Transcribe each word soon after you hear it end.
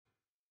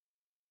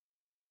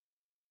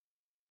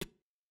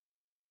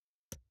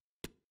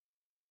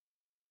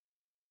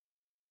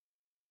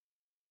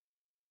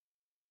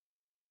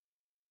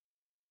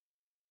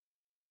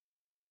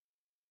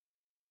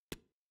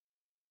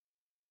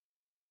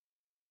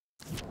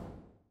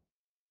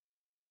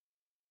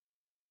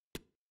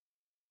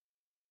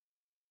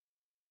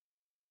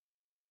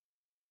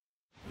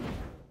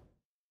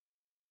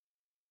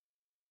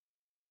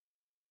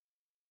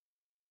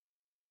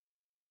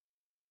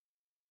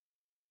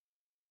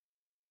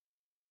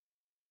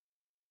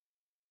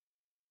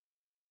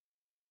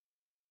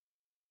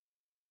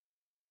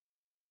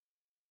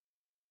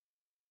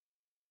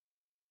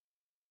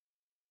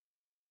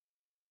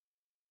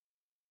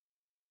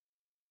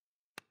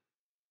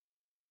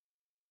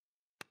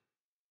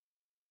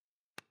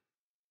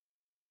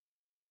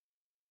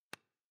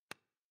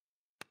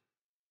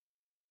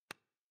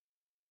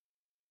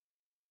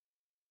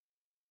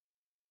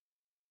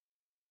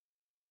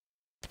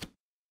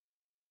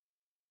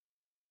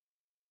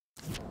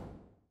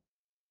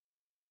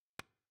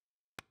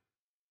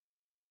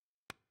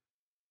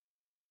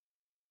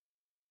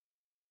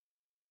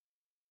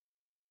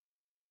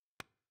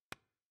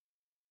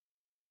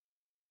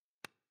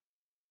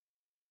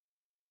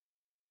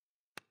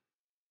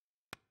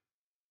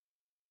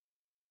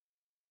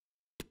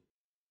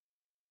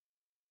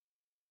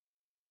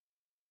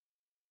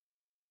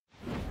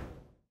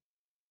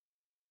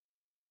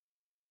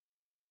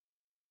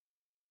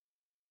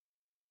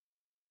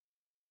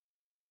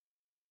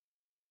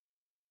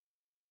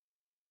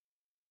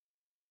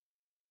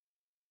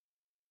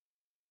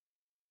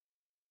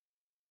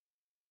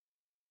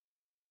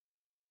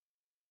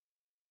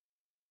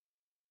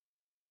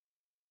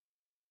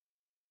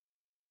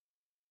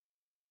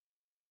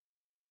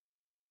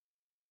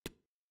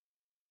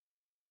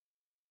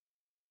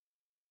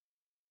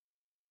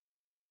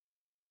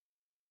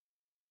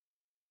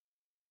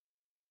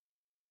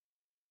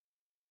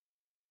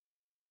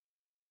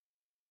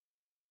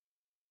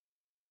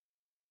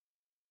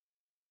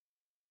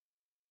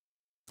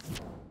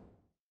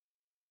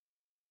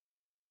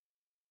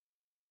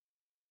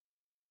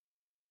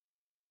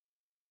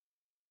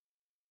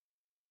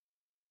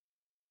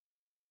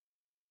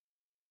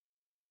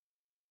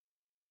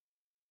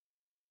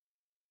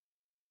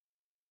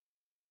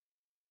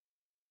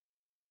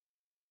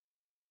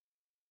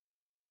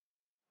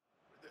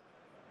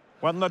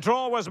When the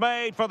draw was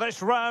made for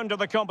this round of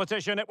the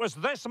competition, it was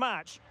this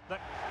match.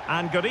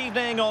 And good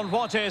evening on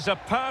what is a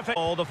perfect...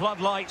 All the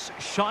floodlights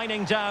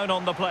shining down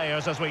on the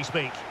players as we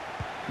speak.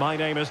 My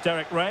name is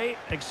Derek Ray,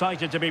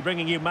 excited to be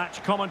bringing you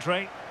match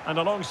commentary. And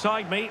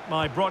alongside me,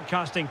 my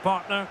broadcasting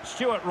partner,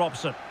 Stuart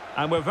Robson.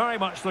 And we're very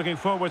much looking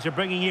forward to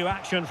bringing you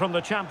action from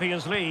the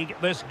Champions League,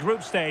 this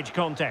group stage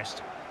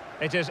contest.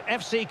 It is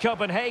FC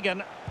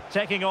Kobenhagen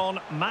taking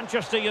on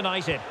Manchester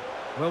United.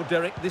 Well,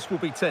 Derek, this will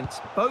be tense.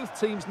 Both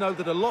teams know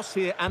that a loss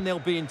here and they'll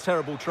be in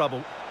terrible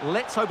trouble.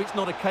 Let's hope it's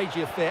not a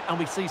cagey affair and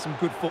we see some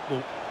good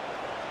football.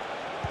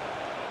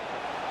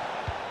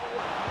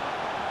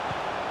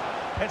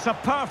 It's a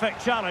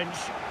perfect challenge.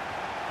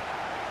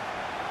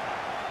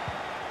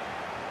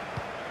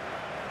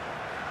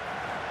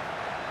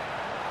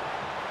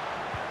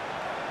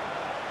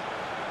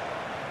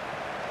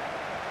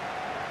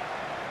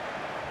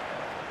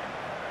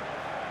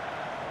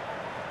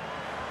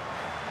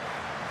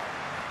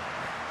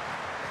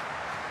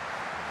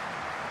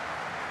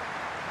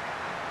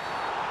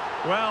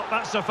 Well,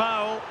 that's a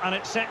foul, and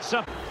it sets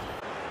up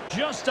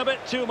just a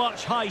bit too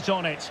much height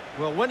on it.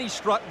 Well, when he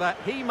struck that,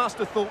 he must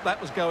have thought that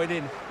was going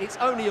in. It's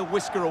only a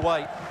whisker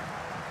away.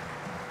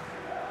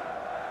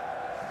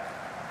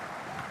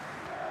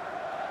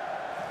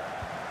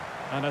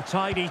 And a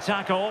tidy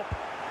tackle.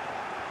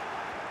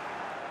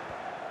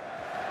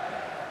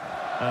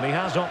 And he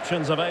has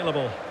options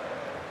available.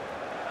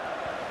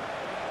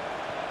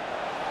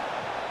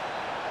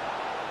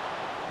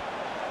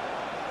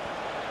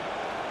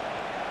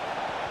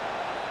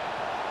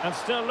 And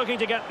still looking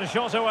to get the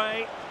shot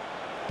away.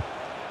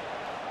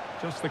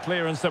 Just the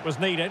clearance that was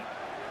needed.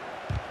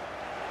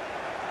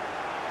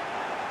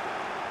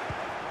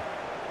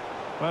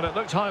 Well, it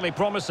looked highly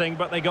promising,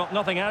 but they got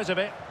nothing out of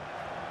it.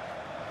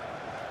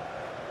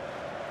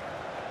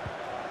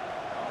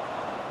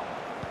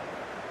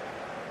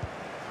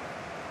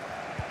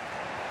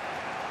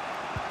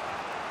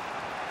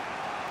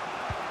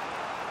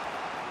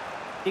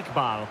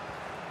 Iqbal.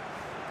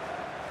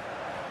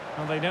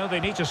 And they know they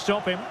need to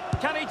stop him.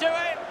 Can he do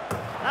it?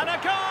 And a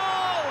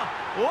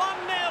goal!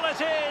 1-0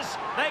 it is.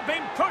 They've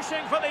been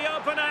pushing for the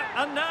opener,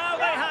 and now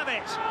they have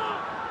it.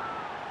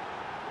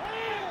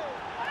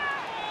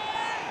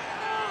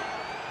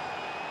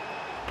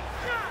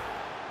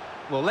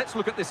 Well, let's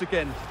look at this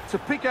again. To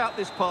pick out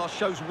this pass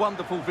shows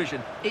wonderful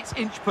vision. It's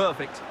inch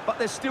perfect, but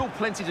there's still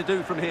plenty to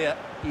do from here.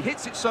 He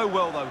hits it so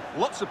well, though.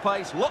 Lots of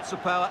pace, lots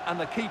of power, and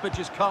the keeper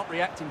just can't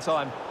react in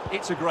time.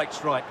 It's a great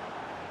strike.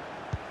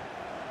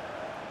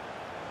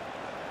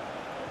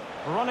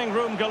 Running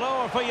room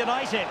galore for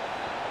United.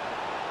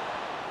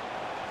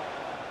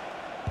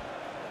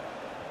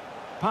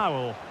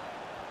 Powell.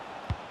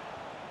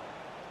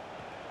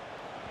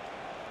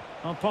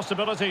 Well,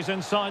 possibilities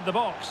inside the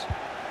box.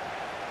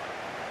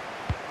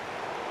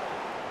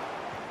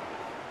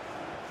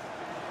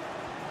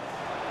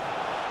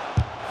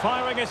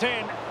 Firing it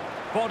in.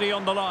 Body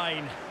on the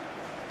line.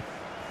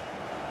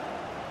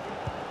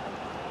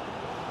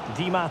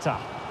 Di Matta.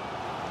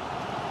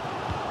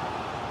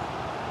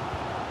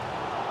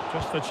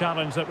 Just the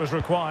challenge that was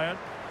required.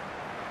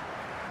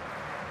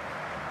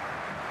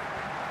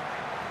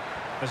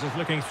 This is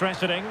looking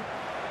threatening.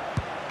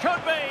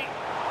 Could be!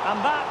 And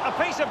that,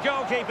 a piece of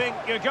goalkeeping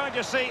you're going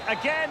to see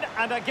again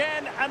and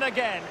again and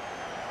again.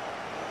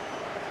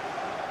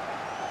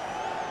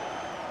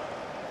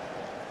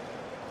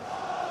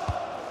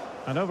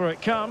 And over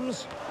it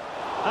comes.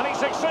 And he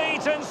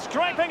succeeds in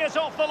scraping it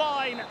off the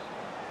line.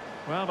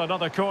 Well,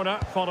 another corner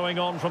following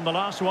on from the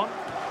last one.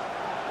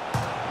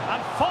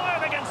 And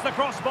fired against the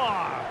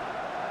crossbar.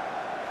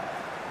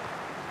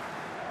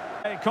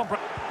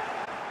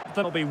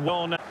 That'll be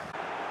one.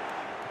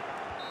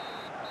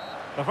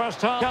 The first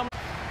time.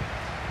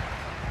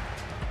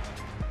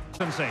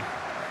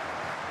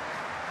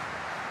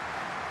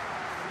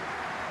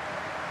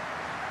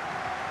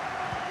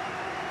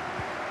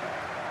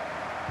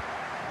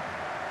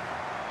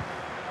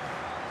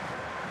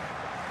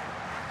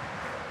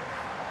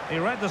 He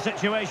read the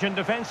situation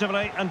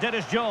defensively and did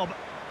his job.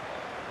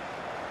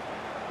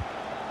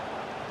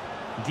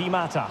 Di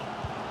Matta.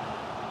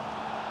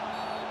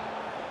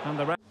 And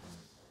the rest.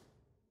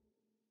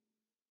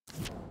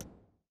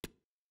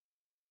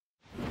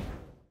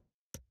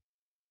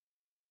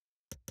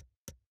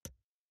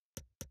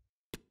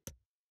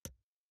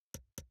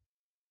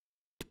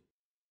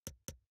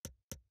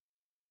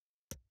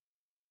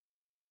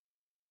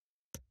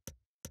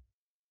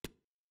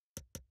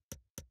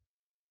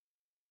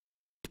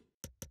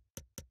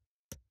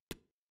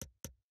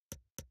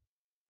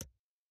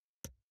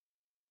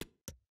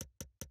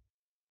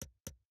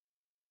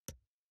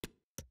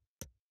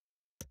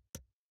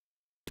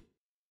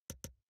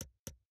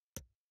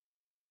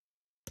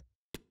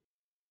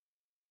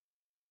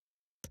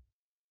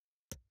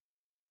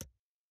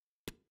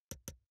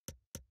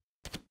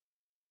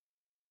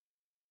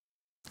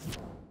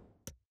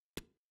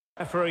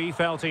 Referee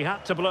felt he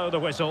had to blow the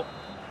whistle.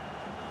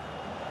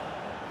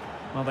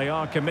 Well, they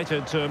are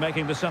committed to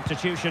making the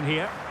substitution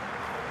here.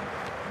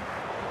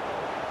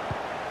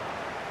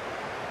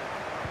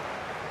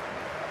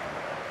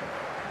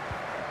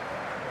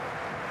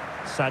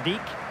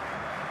 Sadiq.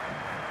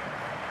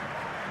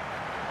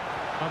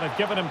 Well, they've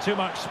given him too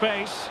much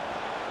space.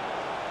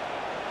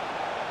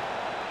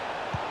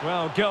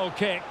 Well, goal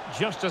kick,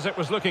 just as it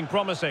was looking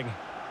promising.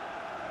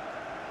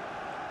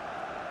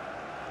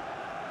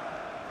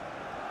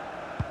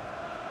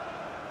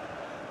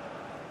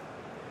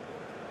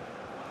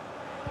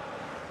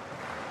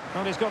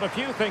 Well, he's got a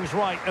few things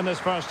right in this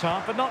first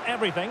half, but not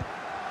everything.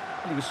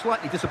 He was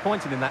slightly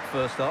disappointed in that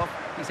first half.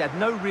 He's had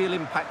no real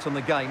impact on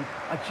the game.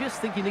 I just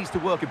think he needs to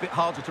work a bit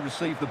harder to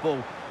receive the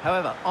ball.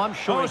 However, I'm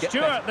sure he'll get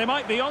better. Stuart, they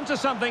might be onto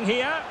something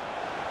here.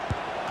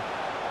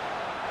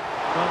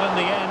 Well, in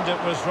the end,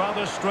 it was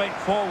rather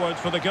straightforward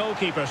for the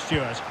goalkeeper,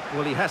 Stuart.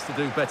 Well, he has to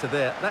do better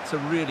there. That's a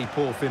really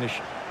poor finish.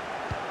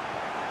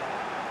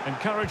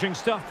 Encouraging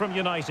stuff from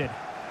United.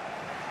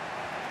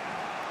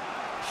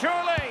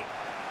 Surely!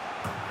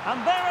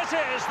 And there it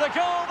is, the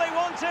goal they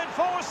wanted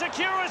for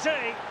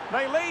security.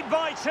 They lead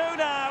by 2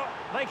 now.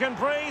 They can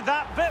breathe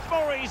that bit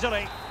more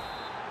easily.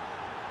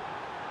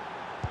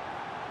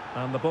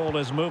 And the ball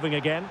is moving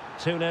again.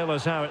 2-0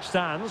 is how it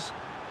stands.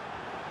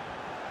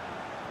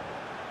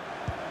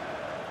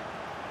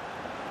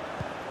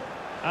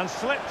 And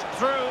slipped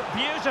through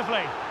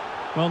beautifully.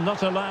 Well,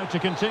 not allowed to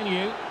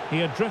continue. He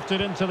had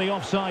drifted into the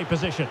offside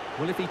position.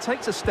 Well, if he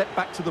takes a step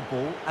back to the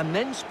ball and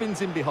then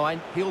spins in behind,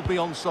 he'll be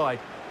onside.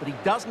 But he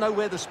does know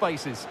where the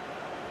space is.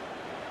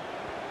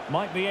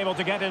 Might be able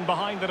to get in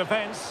behind the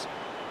defence.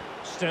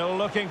 Still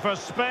looking for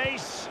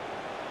space.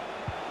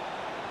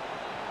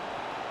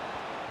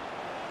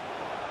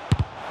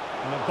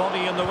 And a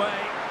body in the way.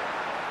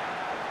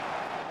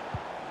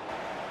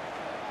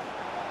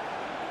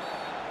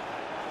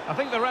 I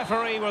think the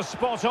referee was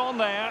spot on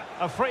there.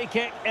 A free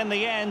kick in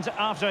the end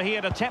after he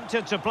had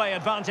attempted to play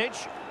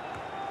advantage.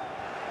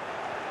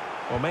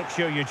 Well, make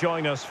sure you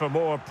join us for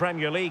more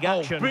Premier League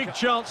action. Oh, big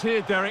chance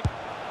here, Derek.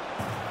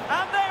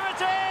 And there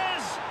it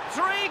is!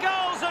 3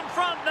 goals in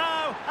front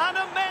now. An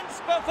immense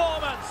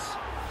performance.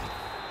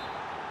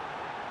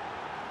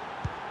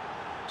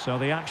 So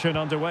the action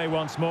underway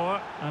once more.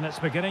 And it's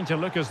beginning to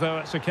look as though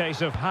it's a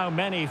case of how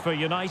many for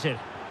United.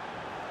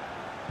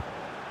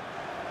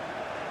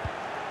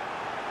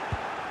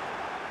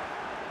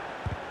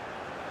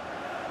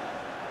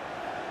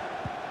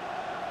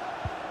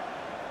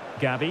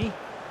 Gabby.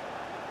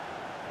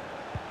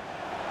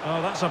 Oh,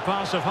 that's a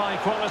pass of high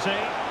quality.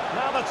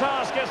 Now the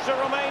task is to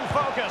remain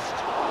focused.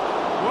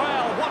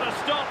 Well, what a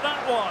stop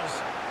that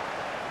was.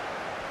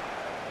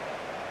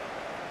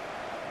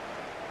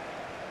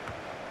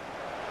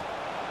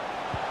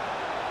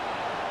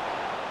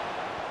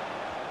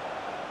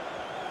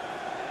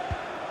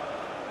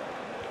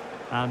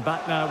 And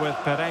back now with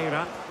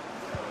Pereira.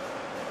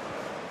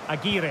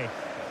 Aguirre.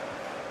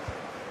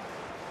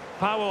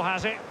 Powell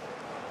has it.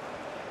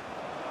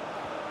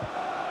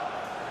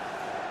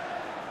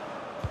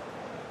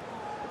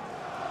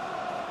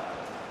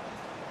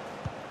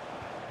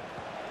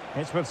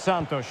 It's with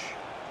Santos.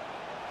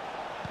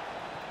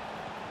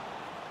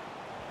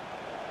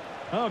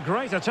 Oh,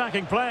 great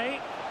attacking play.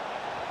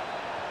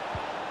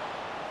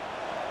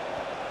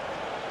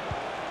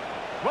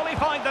 Will he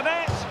find the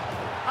net?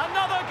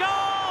 Another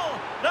goal!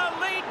 The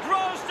lead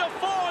grows to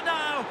 4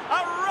 now.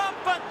 A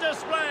rampant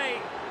display.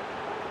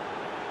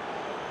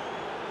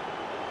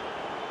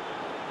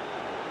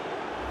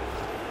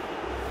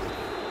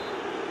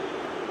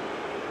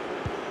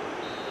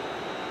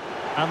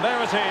 And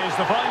there it is,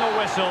 the final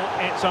whistle.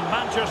 It's a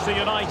Manchester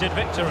United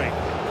victory.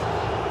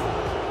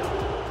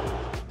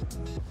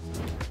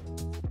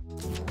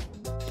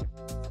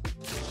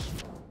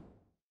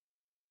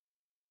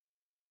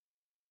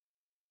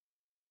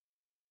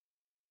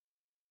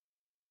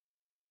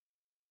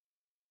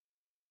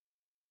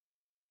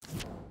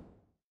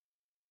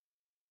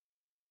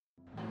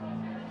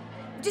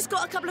 I've just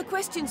got a couple of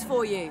questions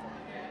for you.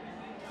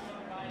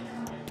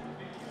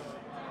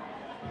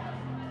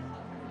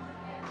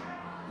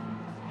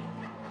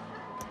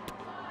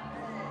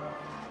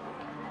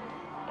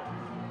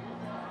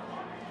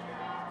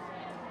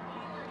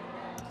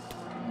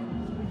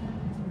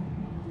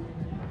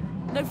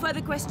 No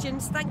further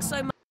questions. Thanks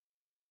so much.